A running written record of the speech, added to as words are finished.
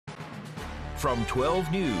From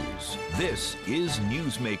 12 News, this is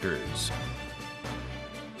Newsmakers.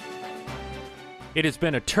 It has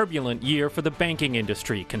been a turbulent year for the banking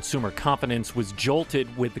industry. Consumer confidence was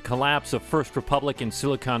jolted with the collapse of First Republic and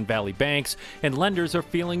Silicon Valley banks, and lenders are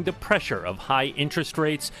feeling the pressure of high interest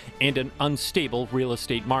rates and an unstable real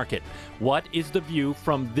estate market. What is the view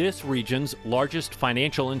from this region's largest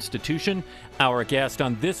financial institution? Our guest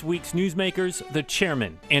on this week's Newsmakers, the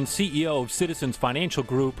chairman and CEO of Citizens Financial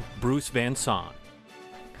Group, Bruce Van Saun.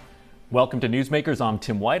 Welcome to Newsmakers. I'm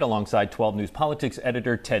Tim White alongside 12 News Politics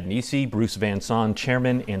editor Ted Nesi. Bruce Van Saun,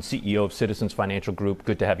 chairman and CEO of Citizens Financial Group.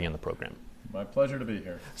 Good to have you on the program. My pleasure to be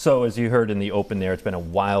here. So as you heard in the open there, it's been a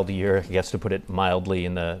wild year, I guess to put it mildly,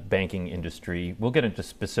 in the banking industry. We'll get into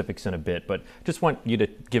specifics in a bit, but just want you to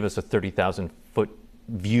give us a 30,000-foot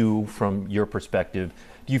view from your perspective.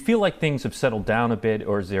 Do you feel like things have settled down a bit,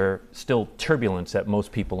 or is there still turbulence that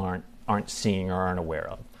most people aren't seeing or aren't aware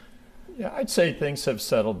of? Yeah, I'd say things have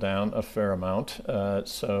settled down a fair amount.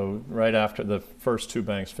 So right after the first two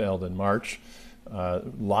banks failed in March,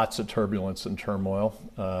 lots of turbulence and turmoil,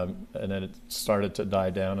 and then it started to die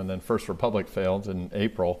down, and then First Republic failed in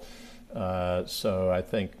April. So I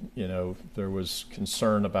think, there was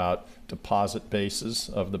concern about deposit bases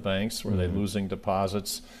of the banks. Were they losing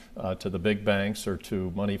deposits to the big banks or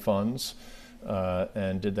to money funds?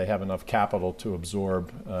 And did they have enough capital to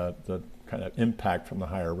absorb the kind of impact from the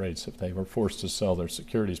higher rates if they were forced to sell their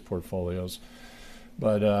securities portfolios?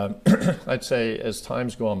 But I'd say as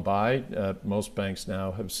time's gone by, most banks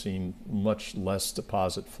now have seen much less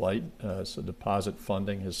deposit flight. So deposit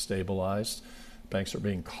funding has stabilized. Banks are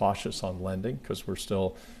being cautious on lending because we're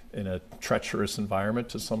still in a treacherous environment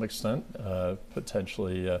to some extent.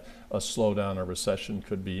 Potentially a slowdown or recession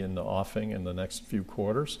could be in the offing in the next few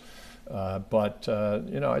quarters. But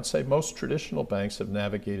I'd say most traditional banks have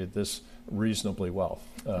navigated this reasonably well.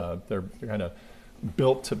 They're kind of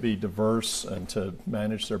built to be diverse and to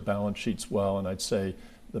manage their balance sheets well. And I'd say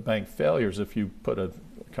the bank failures, if you put a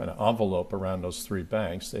kind of envelope around those three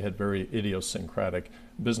banks, they had very idiosyncratic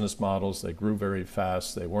business models. They grew very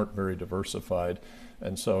fast. They weren't very diversified.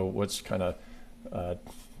 And so what's kind of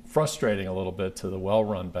frustrating a little bit to the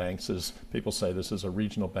well-run banks is people say this is a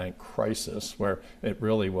regional bank crisis, where it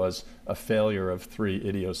really was a failure of three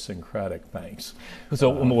idiosyncratic banks. So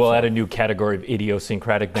we'll add a new category of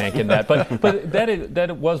idiosyncratic bank in that. But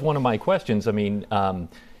that was one of my questions. I mean,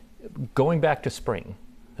 going back to spring,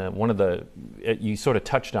 you sort of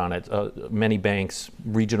touched on it. Many banks,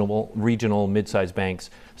 regional mid-sized banks,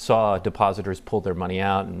 saw depositors pull their money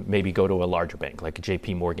out and maybe go to a larger bank like a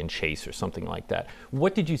J.P. Morgan Chase or something like that.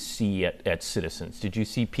 What did you see at Citizens? Did you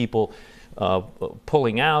see people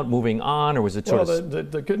pulling out, moving on, or was it sort of?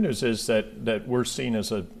 The good news is that we're seen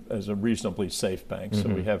as a reasonably safe bank. So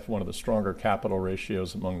we have one of the stronger capital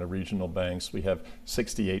ratios among the regional banks. We have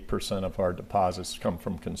 68% of our deposits come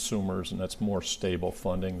from consumers, and that's more stable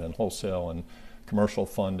funding than wholesale and commercial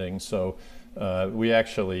funding. So we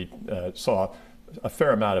actually saw a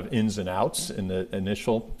fair amount of ins and outs in the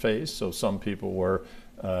initial phase. So some people were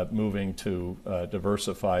moving to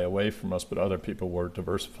diversify away from us, but other people were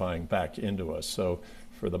diversifying back into us. So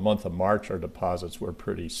for the month of March, our deposits were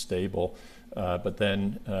pretty stable. But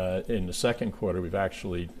then in the second quarter, we've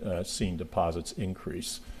actually seen deposits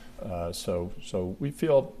increase. So we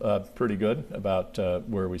feel pretty good about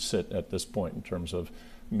where we sit at this point in terms of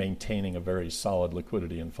maintaining a very solid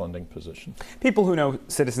liquidity and funding position. People who know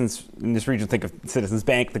Citizens in this region think of Citizens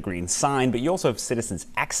Bank, the green sign, but you also have Citizens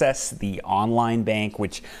Access, the online bank,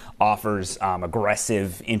 which offers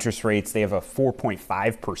aggressive interest rates. They have a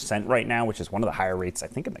 4.5% right now, which is one of the higher rates, I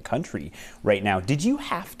think, in the country right now. Did you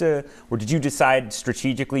have to, or did you decide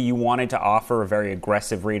strategically you wanted to offer a very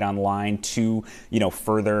aggressive rate online to,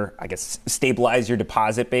 further, I guess, stabilize your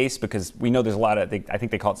deposit base? Because we know there's a lot of, I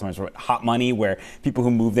think they call it sometimes hot money, where people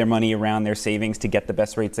who move their money around their savings to get the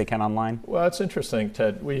best rates they can online? Well, it's interesting,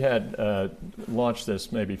 Ted. We had launched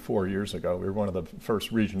this maybe 4 years ago. We were one of the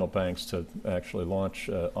first regional banks to actually launch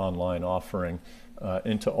online offering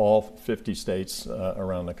into all 50 states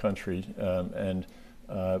around the country. And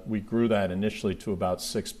we grew that initially to about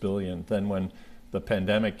 $6 billion. Then when the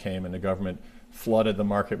pandemic came and the government flooded the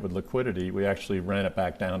market with liquidity, we actually ran it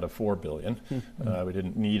back down to $4 billion. We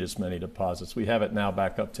didn't need as many deposits. We have it now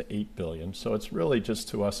back up to $8 billion. So it's really just,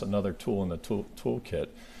 to us, another tool in the toolkit.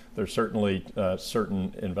 There's certainly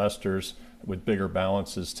certain investors with bigger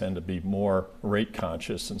balances tend to be more rate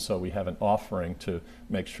conscious, and so we have an offering to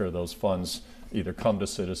make sure those funds either come to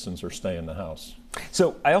Citizens or stay in the house.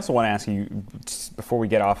 So I also want to ask you, just before we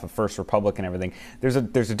get off of First Republic and everything, there's a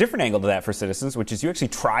different angle to that for Citizens, which is you actually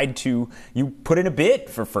you put in a bid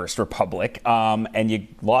for First Republic, and you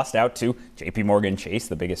lost out to J.P. Morgan Chase,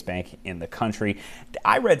 the biggest bank in the country.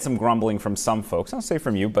 I read some grumbling from some folks, I'll say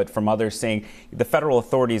from you, but from others, saying the federal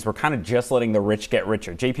authorities were kind of just letting the rich get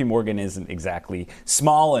richer. J.P. Morgan isn't exactly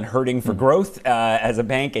small and hurting for growth as a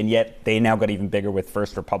bank, and yet they now got even bigger with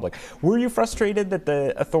First Republic. Were you frustrated that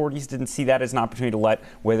the authorities didn't see that as an opportunity to let,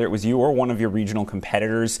 whether it was you or one of your regional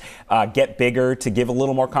competitors, get bigger to give a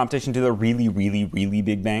little more competition to the really, really, really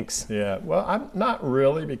big banks? Yeah, well, I'm not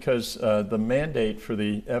really, because the mandate for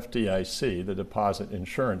the FDIC, the Deposit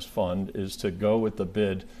Insurance Fund, is to go with the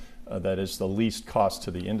bid that is the least cost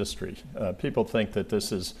to the industry. People think that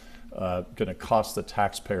this is going to cost the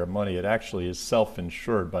taxpayer money. It actually is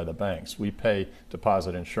self-insured by the banks. We pay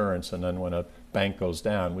deposit insurance, and then when a bank goes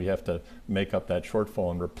down, we have to make up that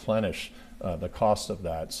shortfall and replenish the cost of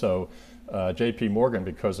that. So J.P. Morgan,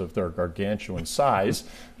 because of their gargantuan size,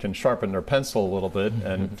 can sharpen their pencil a little bit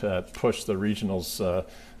and push the regionals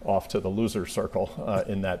off to the loser circle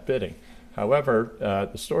in that bidding. However,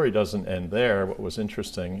 the story doesn't end there. What was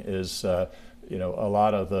interesting is a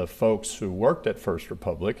lot of the folks who worked at First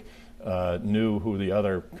Republic knew who the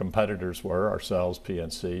other competitors were, ourselves,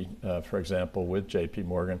 PNC, for example, with J.P.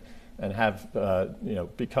 Morgan, and have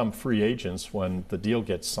become free agents when the deal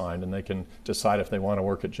gets signed, and they can decide if they want to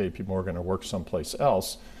work at J.P. Morgan or work someplace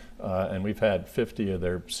else. And we've had 50 of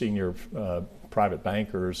their senior private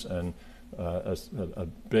bankers and a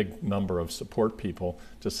big number of support people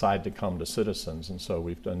decide to come to Citizens. And so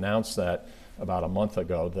we've announced that about a month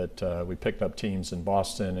ago, that we picked up teams in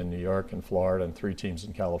Boston and New York and Florida and 3 teams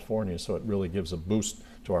in California. So it really gives a boost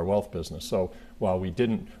to our wealth business. So while we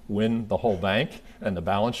didn't win the whole bank and the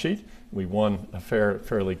balance sheet, we won a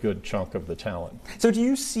fairly good chunk of the talent. So do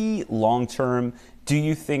you see long term, do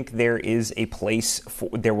you think there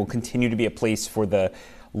will continue to be a place for the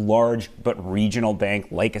large but regional bank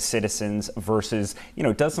like a Citizens versus,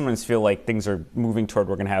 it does sometimes feel like things are moving toward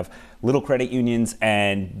we're going to have little credit unions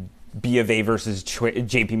and B of A versus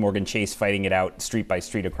J.P. Morgan Chase fighting it out street by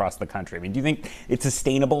street across the country? I mean, do you think it's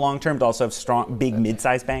sustainable long term to also have strong, big,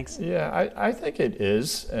 mid-sized banks? Yeah, I think it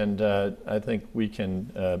is, and I think we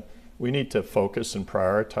need to focus and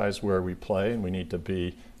prioritize where we play, and we need to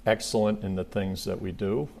be excellent in the things that we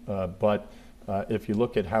do. But if you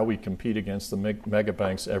look at how we compete against the mega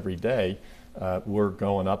banks every day, we're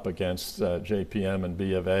going up against JPM and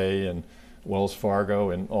B of A and Wells Fargo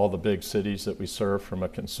and all the big cities that we serve from a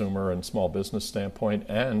consumer and small business standpoint,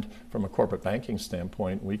 and from a corporate banking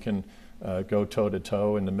standpoint. We can go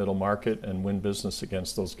toe-to-toe in the middle market and win business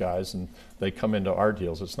against those guys, and they come into our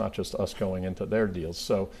deals. It's not just us going into their deals.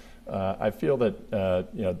 So I feel that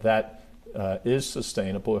that is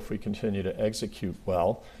sustainable if we continue to execute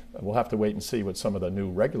well. We'll have to wait and see what some of the new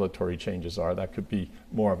regulatory changes are. That could be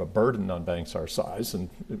more of a burden on banks our size and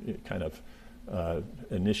kind of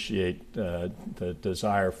initiate the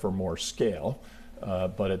desire for more scale.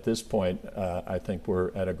 But at this point, I think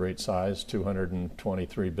we're at a great size,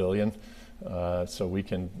 $223 billion. So we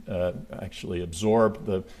can actually absorb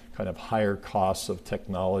the kind of higher costs of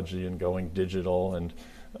technology and going digital and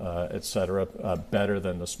et cetera, better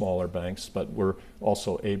than the smaller banks. But we're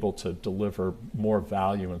also able to deliver more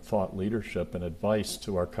value and thought leadership and advice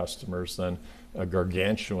to our customers than a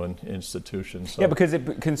gargantuan institution. So, yeah, because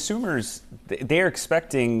consumers, they're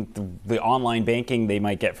expecting the online banking they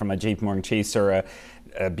might get from a JP Morgan Chase or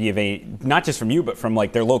a B of A, not just from you, but from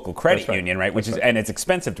like their local credit union, right? Which is, and it's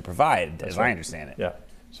expensive to provide, as I understand it. Yeah.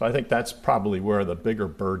 So I think that's probably where the bigger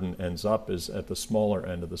burden ends up, is at the smaller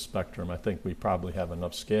end of the spectrum. I think we probably have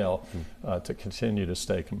enough scale to continue to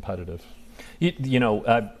stay competitive.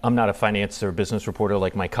 I'm not a finance or business reporter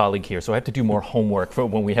like my colleague here, so I have to do more homework for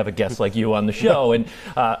when we have a guest like you on the show. And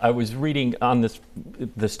I was reading on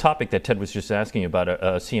this topic that Ted was just asking about,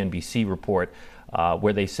 a CNBC report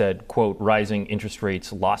where they said, quote, rising interest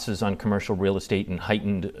rates, losses on commercial real estate, and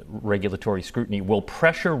heightened regulatory scrutiny will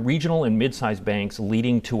pressure regional and mid-sized banks,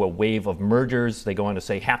 leading to a wave of mergers. They go on to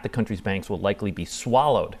say half the country's banks will likely be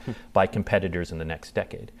swallowed by competitors in the next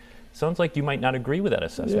decade. Sounds like you might not agree with that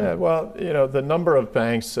assessment. Yeah, well, the number of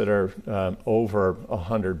banks that are over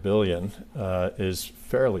 100 billion is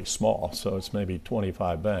fairly small. So it's maybe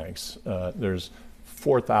 25 banks. There's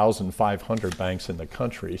 4,500 banks in the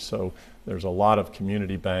country. So there's a lot of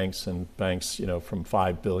community banks and banks, from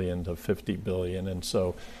 5 billion to 50 billion. And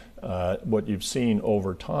so what you've seen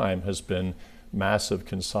over time has been massive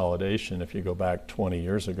consolidation. If you go back 20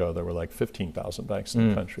 years ago, there were like 15,000 banks in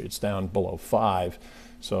the country. It's down below 5.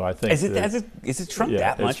 So I think is it shrunk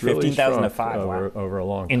that much? Really 15,000 to 5 over a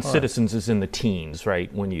long time. And Citizens is in the teens,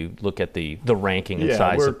 right? When you look at the ranking and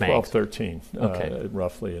size of banks. Yeah, we're 12, 13,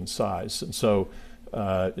 roughly in size. And so,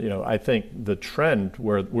 I think the trend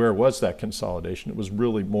where was that consolidation, it was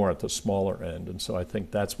really more at the smaller end. And so I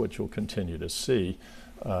think that's what you'll continue to see.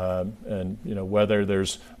 And whether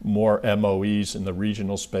there's more MOEs in the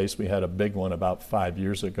regional space, we had a big one about 5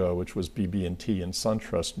 years ago, which was BB&T and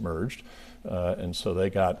SunTrust merged. And so they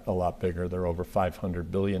got a lot bigger. They're over $500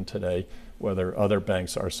 billion today. Whether other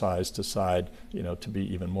banks our size decide, to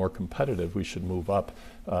be even more competitive, we should move up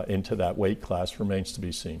into that weight class remains to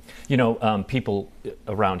be seen. People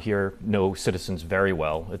around here know Citizens very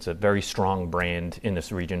well. It's a very strong brand in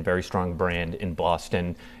this region, very strong brand in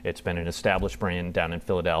Boston. It's been an established brand down in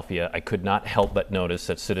Philadelphia. I could not help but notice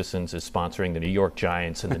that Citizens is sponsoring the New York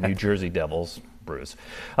Giants and the New Jersey Devils. Bruce,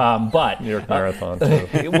 but New York Marathon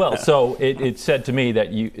too. Well, so it said to me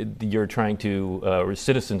that you're trying to, or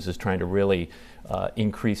Citizens is trying to really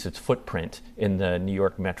increase its footprint in the New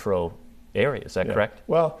York metro area. Is that correct?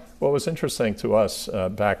 Well, what was interesting to us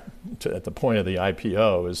at the point of the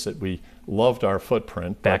IPO is that we loved our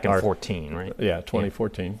footprint. Back in 14, right? Yeah,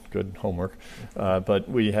 2014. Yeah. Good homework. But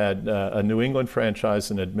we had a New England franchise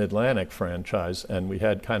and a Mid-Atlantic franchise, and we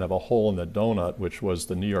had kind of a hole in the donut, which was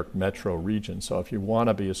the New York metro region. So if you want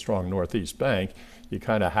to be a strong Northeast bank, you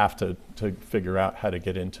kind of have to figure out how to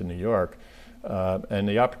get into New York. And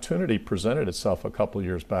the opportunity presented itself a couple of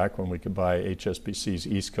years back when we could buy HSBC's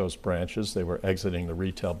East Coast branches. They were exiting the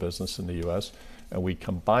retail business in the U.S., and we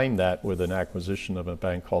combined that with an acquisition of a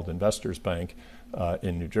bank called Investors Bank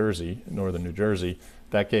in New Jersey, northern New Jersey.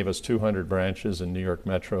 That gave us 200 branches in New York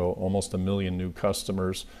Metro, almost 1 million new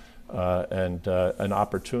customers, and an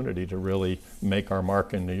opportunity to really make our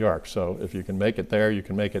mark in New York. So if you can make it there, you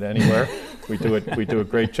can make it anywhere. We do a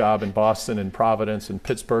great job in Boston and Providence and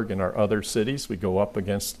Pittsburgh and our other cities. We go up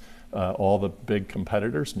against all the big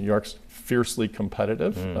competitors. New York's fiercely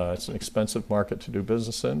competitive. It's an expensive market to do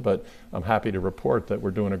business in, but I'm happy to report that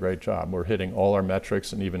we're doing a great job. We're hitting all our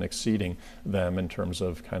metrics and even exceeding them in terms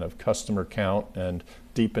of kind of customer count and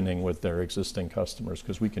deepening with their existing customers,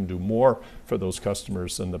 because we can do more for those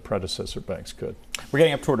customers than the predecessor banks could. We're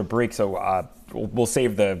getting up toward a break, so we'll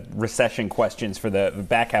save the recession questions for the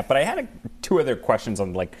back half. But I had two other questions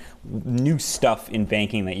on like new stuff in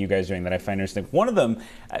banking that you guys are doing that I find interesting. One of them,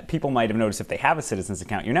 people might have noticed if they have a Citizens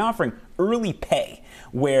account, you're now offering early pay,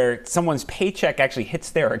 where someone's paycheck actually hits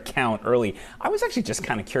their account early. I was actually just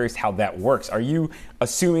kind of curious how that works. Are you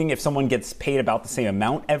assuming if someone gets paid about the same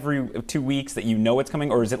amount every 2 weeks that it's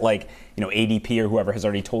coming, or is it like ADP or whoever has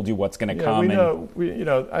already told you what's going to come?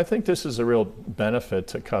 I think this is a real benefit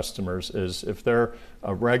to customers is if they're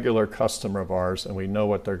a regular customer of ours and we know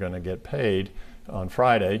what they're going to get paid on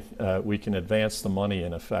Friday, we can advance the money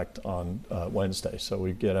in effect on Wednesday. So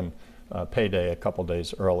we get them payday a couple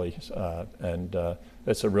days early, and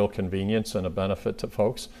it's a real convenience and a benefit to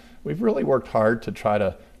folks. We've really worked hard to try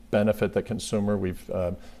to benefit the consumer. We've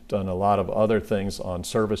done a lot of other things on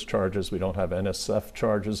service charges. We don't have NSF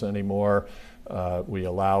charges anymore. We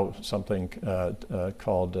allow something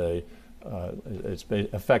called it's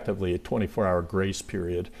effectively a 24-hour grace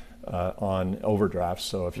period on overdrafts.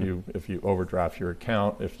 So if you overdraft your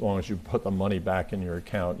account, as long as you put the money back in your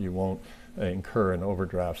account, you won't incur an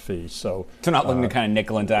overdraft fee. So not looking to kind of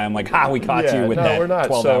nickel and dime like, we caught you with that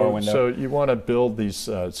 12-hour window. So you want to build these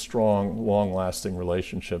strong, long-lasting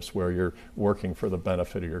relationships where you're working for the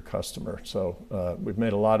benefit of your customer. So we've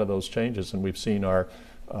made a lot of those changes, and we've seen our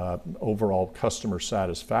overall customer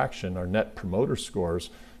satisfaction, our net promoter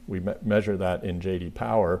scores. We measure that in J.D.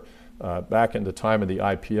 Power. Back in the time of the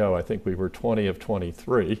IPO, I think we were 20 of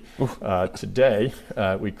 23. Today,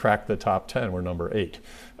 we cracked the top 10. We're number 8.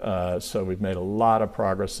 So we've made a lot of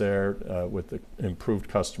progress there with the improved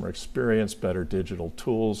customer experience, better digital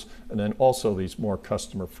tools, and then also these more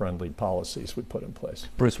customer-friendly policies we put in place.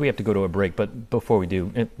 Bruce, we have to go to a break, but before we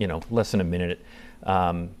do, less than a minute.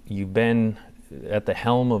 You've been at the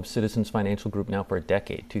helm of Citizens Financial Group now for a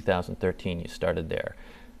decade. 2013, you started there.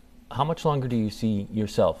 How much longer do you see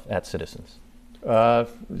yourself at Citizens? I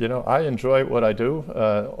enjoy what I do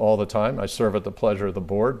all the time. I serve at the pleasure of the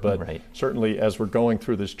board, but certainly as we're going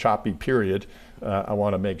through this choppy period, I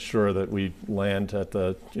want to make sure that we land at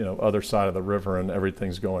the other side of the river and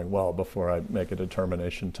everything's going well before I make a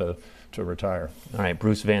determination to retire. All right,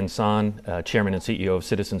 Bruce Van Saun, Chairman and CEO of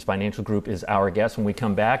Citizens Financial Group, is our guest. When we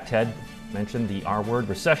come back, Ted mentioned the R word,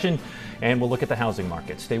 recession, and we'll look at the housing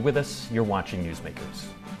market. Stay with us. You're watching Newsmakers.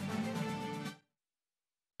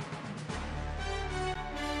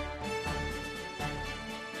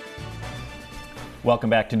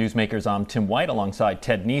 Welcome back to Newsmakers. I'm Tim White alongside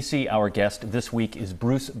Ted Nesi. Our guest this week is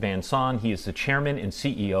Bruce Van Saun. He is the chairman and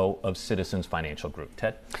CEO of Citizens Financial Group.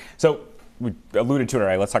 Ted? So we alluded to it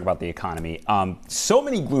already. Let's talk about the economy. So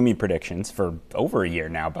many gloomy predictions for over a year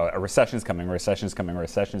now about a recession is coming, recession is coming,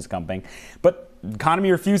 recession is coming. But the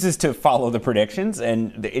economy refuses to follow the predictions,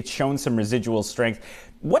 and it's shown some residual strength.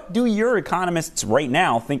 What do your economists right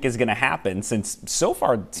now think is going to happen, since so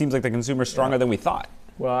far it seems like the consumer's stronger than we thought?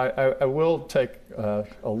 Well, I will take a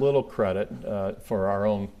little credit for our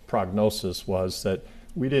own prognosis was that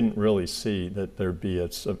we didn't really see that there'd be a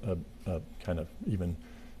kind of even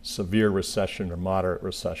severe recession or moderate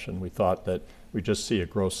recession. We thought that we'd just see a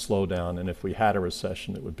gross slowdown, and if we had a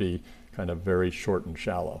recession, it would be kind of very short and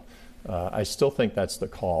shallow. I still think that's the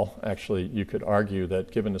call. Actually, you could argue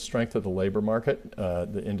that given the strength of the labor market,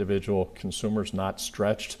 the individual consumer's not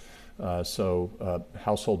stretched, so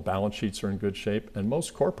household balance sheets are in good shape, and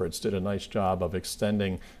most corporates did a nice job of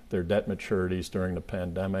extending their debt maturities during the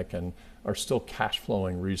pandemic and are still cash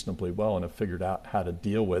flowing reasonably well and have figured out how to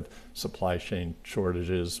deal with supply chain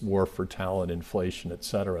shortages, war for talent, inflation, et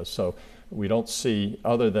cetera. So we don't see,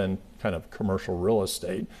 other than kind of commercial real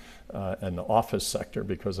estate and the office sector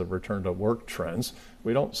because of return to work trends,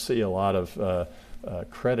 we don't see a lot of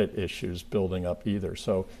credit issues building up either.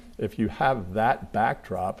 So if you have that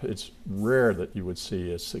backdrop, it's rare that you would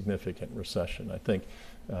see a significant recession. I think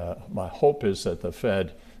my hope is that the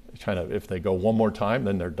Fed kind of, if they go one more time,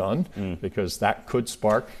 then they're done, because that could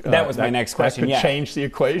spark. That was my next question. That could change the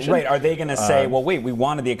equation. Right. Are they going to say, well, wait, we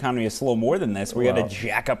wanted the economy to slow more than this. We got to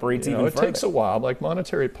jack up rates even further. It takes a while. Like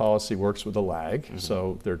monetary policy works with a lag.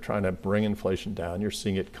 So they're trying to bring inflation down. You're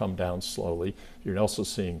seeing it come down slowly. You're also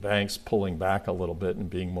seeing banks pulling back a little bit and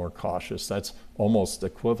being more cautious. That's almost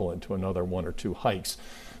equivalent to another 1 or 2 hikes.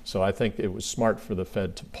 So I think it was smart for the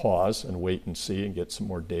Fed to pause and wait and see and get some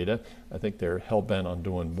more data. I think they're hell-bent on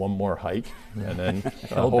doing one more hike, and then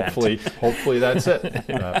hopefully that's it.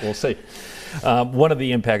 We'll see. One of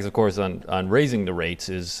the impacts, of course, on raising the rates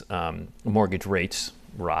is mortgage rates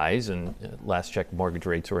rise, and last check mortgage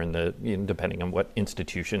rates were in the, depending on what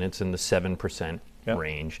institution, it's in the 7%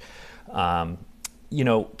 range.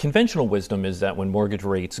 Conventional wisdom is that when mortgage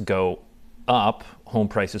rates go up, home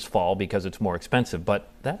prices fall because it's more expensive, but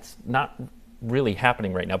that's not really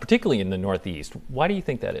happening right now, particularly in the Northeast. Why do you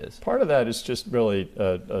think that is? Part of that is just really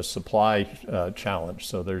a supply challenge.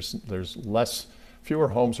 So there's fewer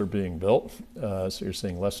homes are being built, so you're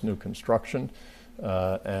seeing less new construction,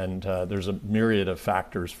 and there's a myriad of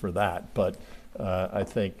factors for that. But I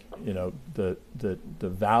think the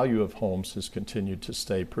value of homes has continued to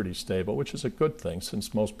stay pretty stable, which is a good thing,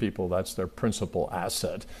 since most people, that's their principal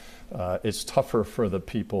asset. It's tougher for the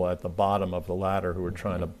people at the bottom of the ladder who are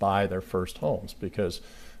trying to buy their first homes, because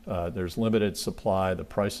there's limited supply, the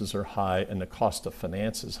prices are high, and the cost of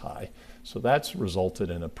finance is high. So that's resulted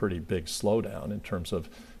in a pretty big slowdown in terms of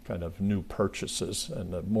kind of new purchases,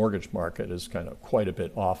 and the mortgage market is kind of quite a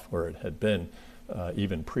bit off where it had been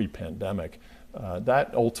even pre-pandemic.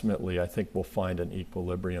 That ultimately, I think, will find an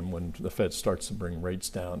equilibrium when the Fed starts to bring rates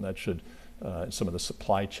down. That should, some of the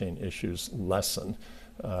supply chain issues lessen.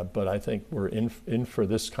 But I think we're in for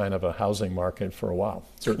this kind of a housing market for a while,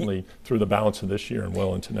 certainly through the balance of this year and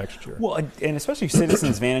well into next year. Well, and especially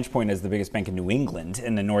Citizens Vantage Point as the biggest bank in New England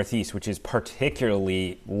in the Northeast, which is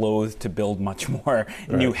particularly loath to build much more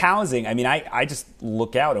new housing. I mean, I just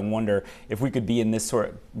look out and wonder if we could be in this sort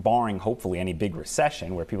of, barring hopefully any big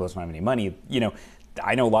recession where people don't have any money,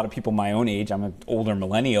 I know a lot of people my own age, I'm an older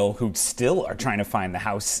millennial, who still are trying to find the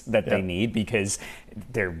house that they need because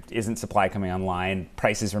there isn't supply coming online,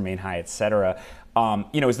 prices remain high, et cetera.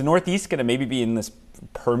 Is the Northeast going to maybe be in this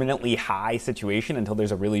permanently high situation until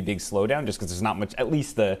there's a really big slowdown, just because there's not much, at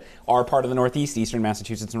least our part of the Northeast, Eastern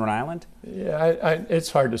Massachusetts and Rhode Island? Yeah,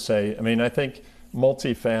 it's hard to say. I mean, I think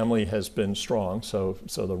multifamily has been strong, so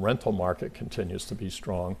the rental market continues to be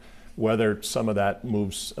strong. Whether some of that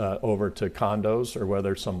moves over to condos, or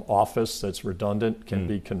whether some office that's redundant can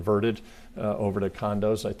be converted over to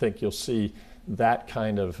condos, I think you'll see that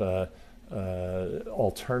kind of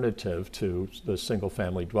alternative to the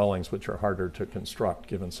single-family dwellings, which are harder to construct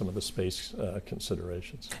given some of the space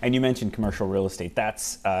considerations. And you mentioned commercial real estate.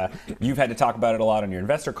 That's you've had to talk about it a lot on your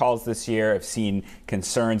investor calls this year. I've seen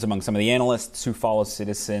concerns among some of the analysts who follow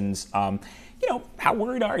Citizens. How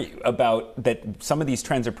worried are you about that some of these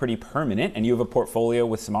trends are pretty permanent, and you have a portfolio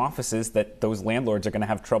with some offices that those landlords are going to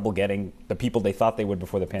have trouble getting the people they thought they would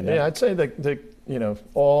before the pandemic? Yeah, I'd say that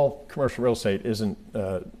all commercial real estate isn't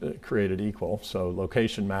created equal. So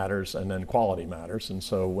location matters, and then quality matters. And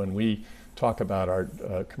so when we talk about our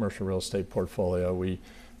commercial real estate portfolio, we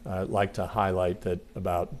I'd like to highlight that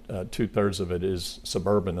about 2/3 of it is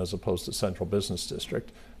suburban as opposed to central business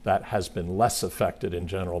district. That has been less affected in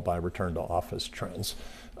general by return to office trends.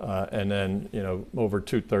 And then, over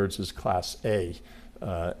 2/3 is Class A.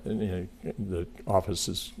 The office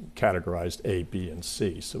is categorized A, B, and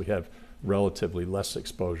C. So we have relatively less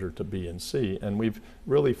exposure to B and C. And we've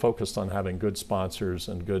really focused on having good sponsors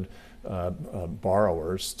and good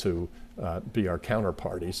borrowers to be our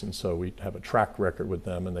counterparties. And so we have a track record with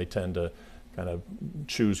them, and they tend to kind of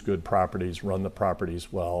choose good properties, run the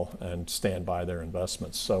properties well, and stand by their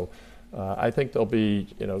investments. So I think there'll be,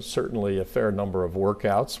 certainly a fair number of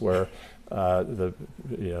workouts where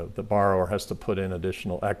the borrower has to put in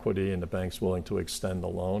additional equity, and the bank's willing to extend the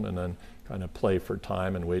loan, and then kind of play for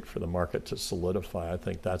time and wait for the market to solidify. I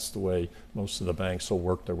think that's the way most of the banks will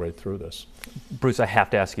work their way through this. Bruce, I have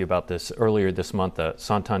to ask you about this. Earlier this month, the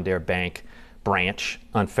Santander Bank branch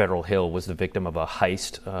on Federal Hill was the victim of a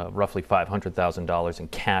heist. Roughly $500,000 in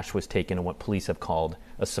cash was taken in what police have called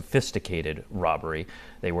a sophisticated robbery.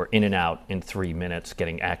 They were in and out in 3 minutes,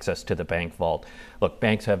 getting access to the bank vault. Look,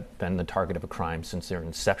 banks have been the target of a crime since their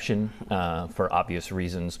inception for obvious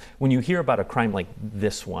reasons. When you hear about a crime like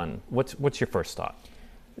this one, what's your first thought?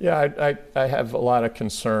 Yeah, I have a lot of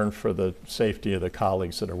concern for the safety of the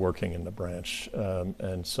colleagues that are working in the branch.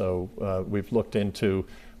 And so we've looked into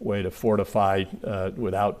a way to fortify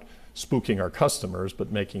without spooking our customers,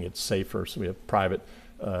 but making it safer. So we have private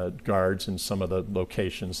guards in some of the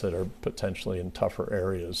locations that are potentially in tougher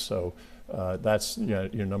areas. So that's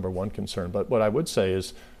your number one concern. But what I would say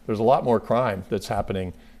is there's a lot more crime that's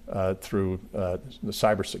happening through the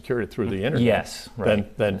cybersecurity, through the internet, yes,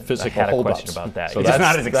 right. than physical I had a holdups. question about that. So it's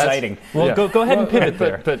not as exciting. Well, yeah. Go ahead and pivot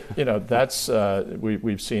there. But that's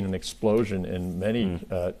we've seen an explosion in many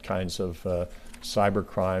kinds of cyber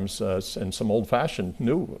crimes and some old-fashioned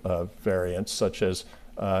new variants, such as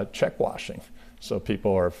check washing. So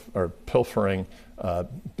people are pilfering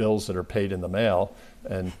bills that are paid in the mail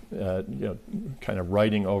and kind of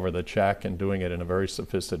writing over the check and doing it in a very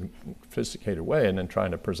sophisticated way, and then trying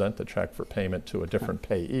to present the check for payment to a different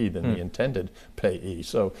payee than the intended payee.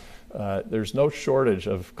 So there's no shortage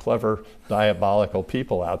of clever, diabolical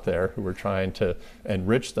people out there who are trying to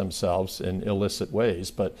enrich themselves in illicit ways.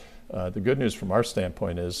 But the good news from our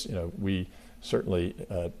standpoint is, we certainly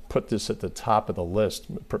put this at the top of the list,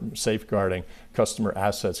 safeguarding customer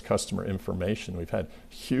assets, customer information. We've had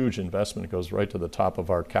huge investment. It goes right to the top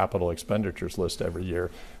of our capital expenditures list every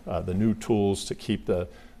year. The new tools to keep the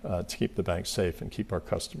bank safe and keep our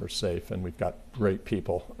customers safe, and we've got great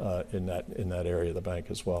people in that area of the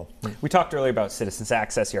bank as well. We talked earlier about Citizens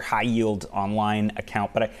Access, your high-yield online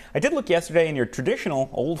account, but I did look yesterday, and your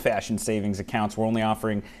traditional old-fashioned savings accounts were only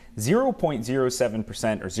offering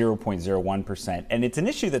 0.07% or 0.01%, and it's an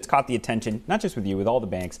issue that's caught the attention, not just with you, with all the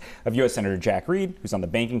banks, of U.S. Senator Jack Reed, who's on the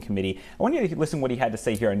Banking Committee. I want you to listen to what he had to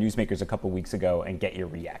say here on Newsmakers a couple weeks ago and get your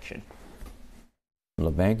reaction.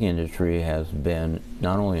 The banking industry has been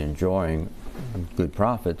not only enjoying good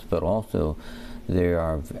profits, but also they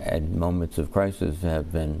are, at moments of crisis,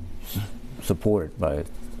 have been supported by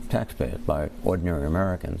taxpayers, by ordinary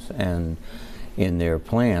Americans. And in their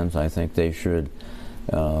plans, I think they should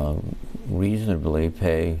reasonably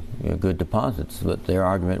pay good deposits. But their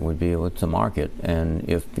argument would be, well, it's a market, and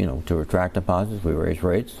if, to attract deposits, we raise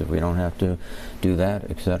rates. If we don't have to do that,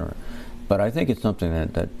 et cetera. But I think it's something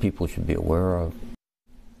that people should be aware of.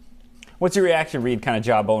 What's your reaction, Reed, kind of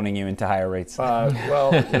jawboning you into higher rates?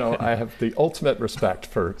 Well, I have the ultimate respect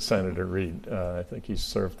for Senator Reed. I think he's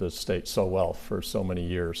served the state so well for so many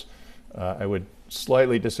years. I would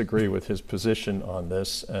slightly disagree with his position on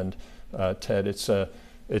this. And Ted, it's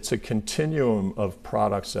a continuum of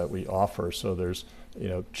products that we offer. So there's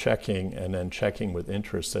checking, and then checking with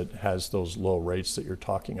interest that has those low rates that you're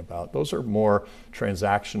talking about. Those are more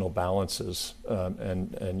transactional balances,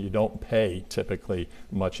 and you don't pay typically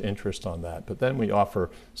much interest on that. But then we offer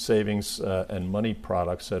savings and money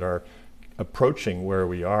products that are approaching where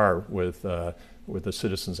we are with the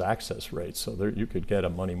Citizens Access rate. So there, you could get a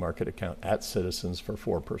money market account at Citizens for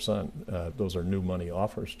 4%. Those are new money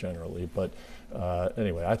offers generally. But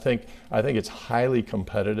anyway, I think it's highly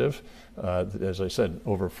competitive. As I said,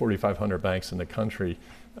 over 4,500 banks in the country,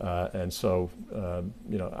 and so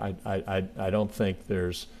I don't think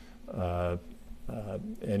there's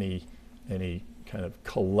any kind of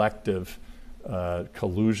collective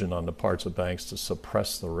collusion on the parts of banks to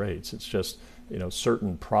suppress the rates. It's just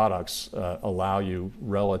certain products allow you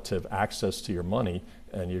relative access to your money,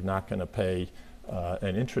 and you're not going to pay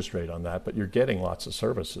an interest rate on that, but you're getting lots of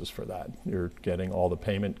services for that. You're getting all the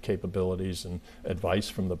payment capabilities and advice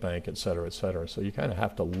from the bank, et cetera, et cetera. So you kind of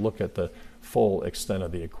have to look at the full extent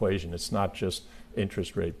of the equation. It's not just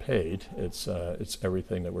interest rate paid, it's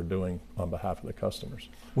everything that we're doing on behalf of the customers.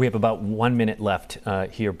 We have about 1 minute left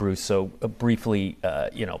here, Bruce. So briefly,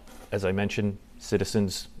 as I mentioned,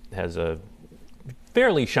 Citizens has a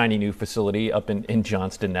fairly shiny new facility up in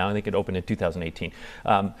Johnston now. I think it opened in 2018.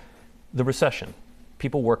 The recession,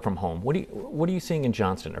 people work from home. What are you seeing in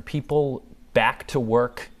Johnston? Are people back to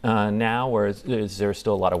work now, or is there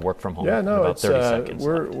still a lot of work from home? Yeah, no, about 30 seconds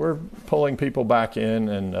we're pulling people back in,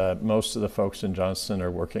 and most of the folks in Johnston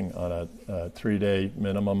are working on a 3-day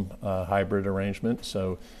minimum hybrid arrangement.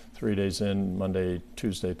 So 3 days in, Monday,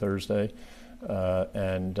 Tuesday, Thursday,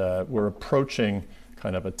 and we're approaching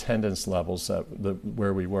kind of attendance levels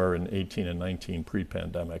where we were in 18 and 19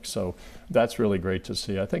 pre-pandemic. So that's really great to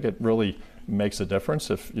see. I think it really makes a difference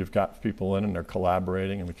if you've got people in and they're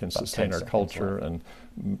collaborating, and we can sustain our culture and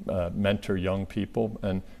mentor young people.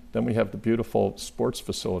 And then we have the beautiful sports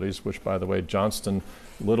facilities, which, by the way, Johnston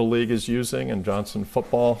Little League is using and Johnston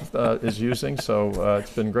Football is using. So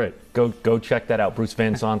it's been great. Go check that out. Bruce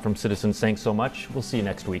Van Saun from Citizens, thanks so much. We'll see you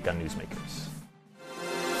next week on Newsmakers.